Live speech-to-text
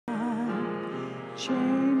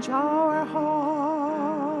change our hearts.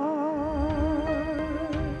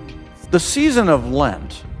 The season of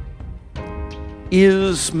Lent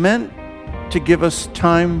is meant to give us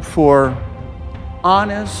time for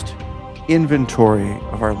honest inventory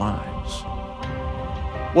of our lives.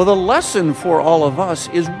 Well, the lesson for all of us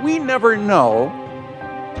is we never know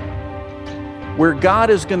where God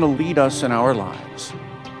is going to lead us in our lives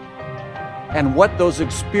and what those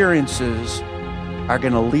experiences are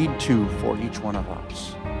going to lead to for each one of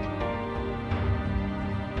us.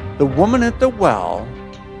 The woman at the well,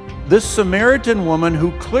 this Samaritan woman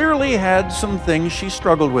who clearly had some things she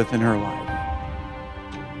struggled with in her life,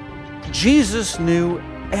 Jesus knew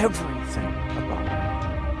everything about her.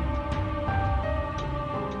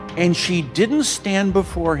 And she didn't stand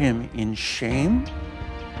before him in shame.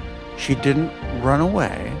 She didn't run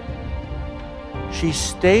away. She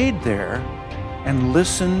stayed there and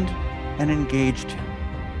listened and engaged him.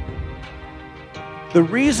 The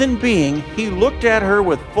reason being, he looked at her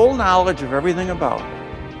with full knowledge of everything about her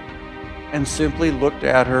and simply looked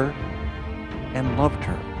at her and loved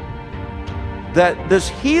her. That this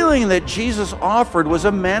healing that Jesus offered was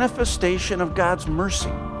a manifestation of God's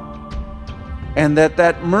mercy. And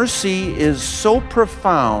that mercy is so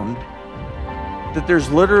profound that there's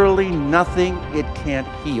literally nothing it can't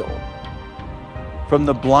heal. From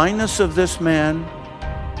the blindness of this man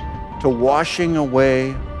to washing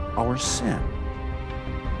away our sin.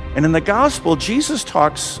 And in the gospel, Jesus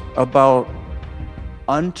talks about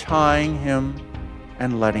untying him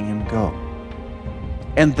and letting him go.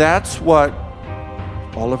 And that's what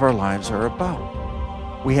all of our lives are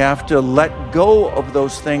about. We have to let go of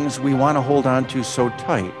those things we want to hold on to so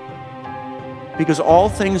tight, because all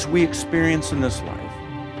things we experience in this life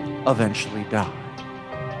eventually die.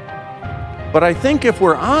 But I think if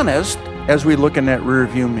we're honest, as we look in that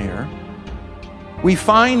rearview mirror, we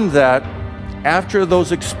find that after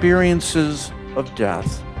those experiences of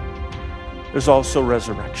death, there's also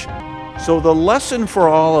resurrection. So the lesson for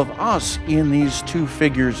all of us in these two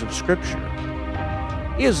figures of Scripture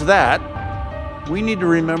is that we need to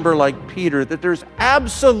remember, like Peter, that there's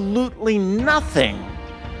absolutely nothing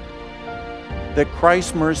that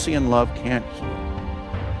Christ's mercy and love can't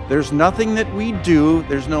heal. There's nothing that we do,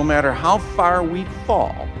 there's no matter how far we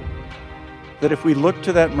fall, that if we look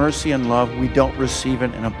to that mercy and love, we don't receive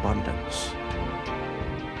it in abundance.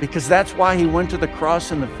 Because that's why he went to the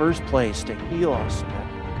cross in the first place, to heal us.